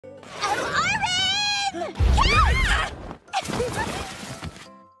Meanie!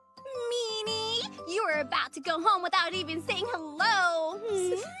 You were about to go home without even saying hello!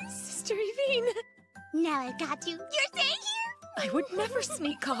 Sister EEVIN! Now I've got you. You're staying here? I would never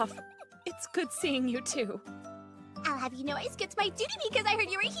sneak off. It's good seeing you too. I'll have you know I skipped my duty because I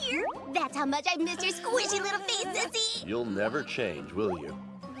heard you were here. That's how much I missed your squishy little face, Sissy! You'll never change, will you?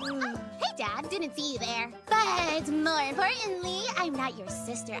 Oh, hey, Dad. Didn't see you there. But more importantly, I'm not your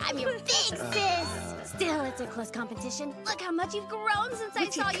sister. I'm your big sis. Still, it's a close competition. Look how much you've grown since I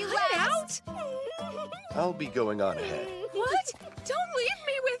saw you last. I'll be going on ahead. What? Don't leave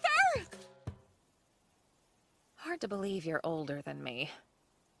me with her! Hard to believe you're older than me.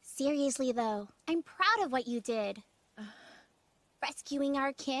 Seriously, though, I'm proud of what you did. Rescuing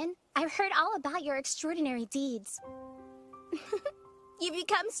our kin. I've heard all about your extraordinary deeds. You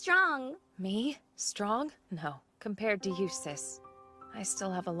become strong. Me? Strong? No, compared to you, sis. I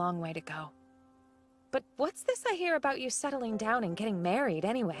still have a long way to go. But what's this I hear about you settling down and getting married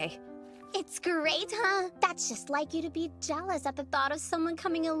anyway? It's great, huh? That's just like you to be jealous at the thought of someone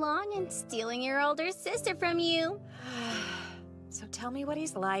coming along and stealing your older sister from you. So tell me what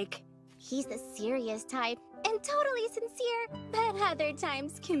he's like. He's the serious type and totally sincere, but other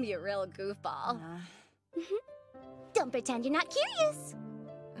times can be a real goofball. Don't pretend you're not curious.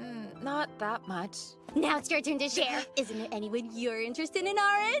 Not that much. Now it's your turn to share. Isn't there anyone you're interested in,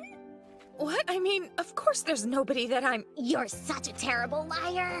 Ariane? What? I mean, of course there's nobody that I'm... You're such a terrible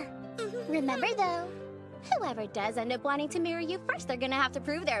liar. Remember, though, whoever does end up wanting to marry you first, they're gonna have to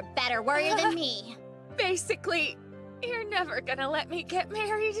prove they're a better warrior than me. Basically, you're never gonna let me get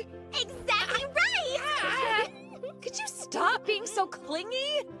married. Exactly right! Could you stop being so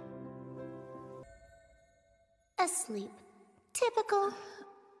clingy? Asleep. Typical.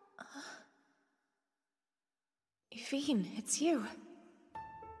 EEVIN, it's you.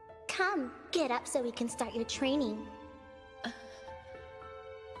 Come, get up so we can start your training.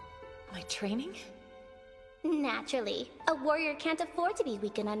 My training? Naturally. A warrior can't afford to be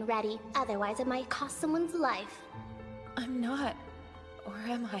weak and unready, otherwise it might cost someone's life. I'm not. Or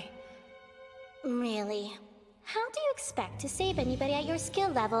am I? Really? How do you expect to save anybody at your skill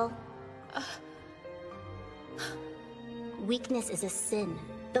level? Weakness is a sin.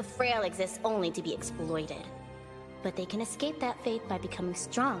 The frail exist only to be exploited. But they can escape that fate by becoming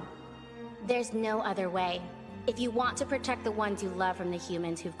strong. There's no other way. If you want to protect the ones you love from the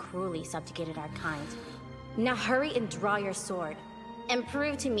humans who've cruelly subjugated our kind. Now hurry and draw your sword. And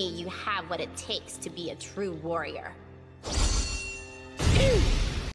prove to me you have what it takes to be a true warrior.